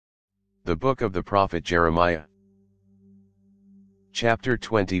The Book of the Prophet Jeremiah. Chapter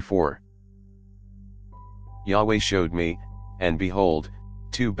 24. Yahweh showed me, and behold,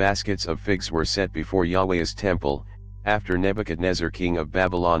 2 baskets of figs were set before Yahweh's temple, after Nebuchadnezzar king of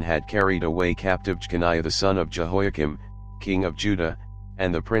Babylon had carried away captive Jeconiah the son of Jehoiakim, king of Judah,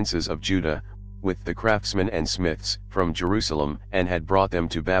 and the princes of Judah, with the craftsmen and smiths, from Jerusalem, and had brought them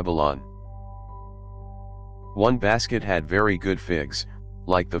to Babylon. 1 basket had very good figs,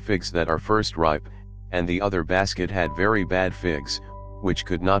 like the figs that are first ripe, and the other basket had very bad figs, which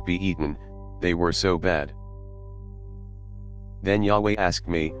could not be eaten, they were so bad. Then Yahweh asked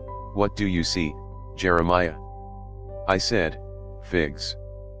me, "What do you see, Jeremiah?" I said, "Figs.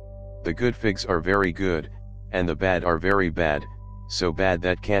 The good figs are very good, and the bad are very bad, so bad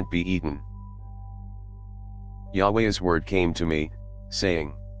that can't be eaten." Yahweh's word came to me,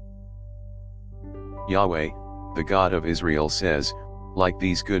 saying, "Yahweh, the God of Israel says, like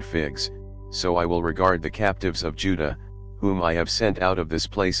these good figs, so I will regard the captives of Judah, whom I have sent out of this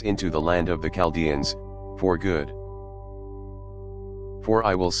place into the land of the Chaldeans, for good. For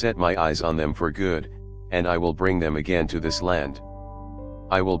I will set my eyes on them for good, and I will bring them again to this land.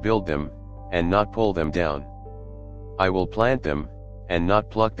 I will build them, and not pull them down. I will plant them, and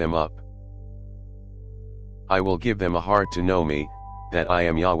not pluck them up. I will give them a heart to know me, that I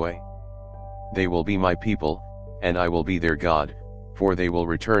am Yahweh. They will be my people, and I will be their God, for they will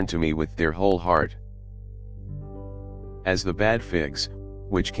return to me with their whole heart. As the bad figs,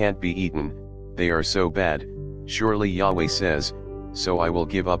 which can't be eaten, they are so bad, surely Yahweh says, so I will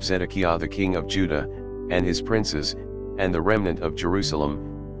give up Zedekiah the king of Judah, and his princes, and the remnant of Jerusalem,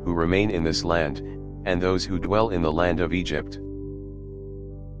 who remain in this land, and those who dwell in the land of Egypt.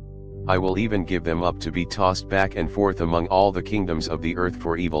 I will even give them up to be tossed back and forth among all the kingdoms of the earth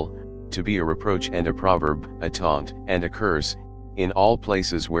for evil, to be a reproach and a proverb, a taunt and a curse, in all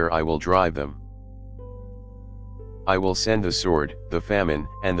places where I will drive them. I will send the sword, the famine,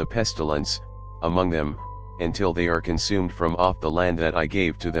 and the pestilence, among them, until they are consumed from off the land that I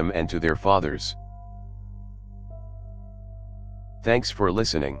gave to them and to their fathers." Thanks for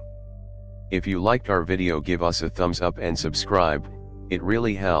listening. If you liked our video, give us a thumbs up and subscribe, it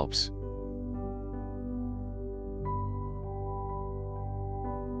really helps.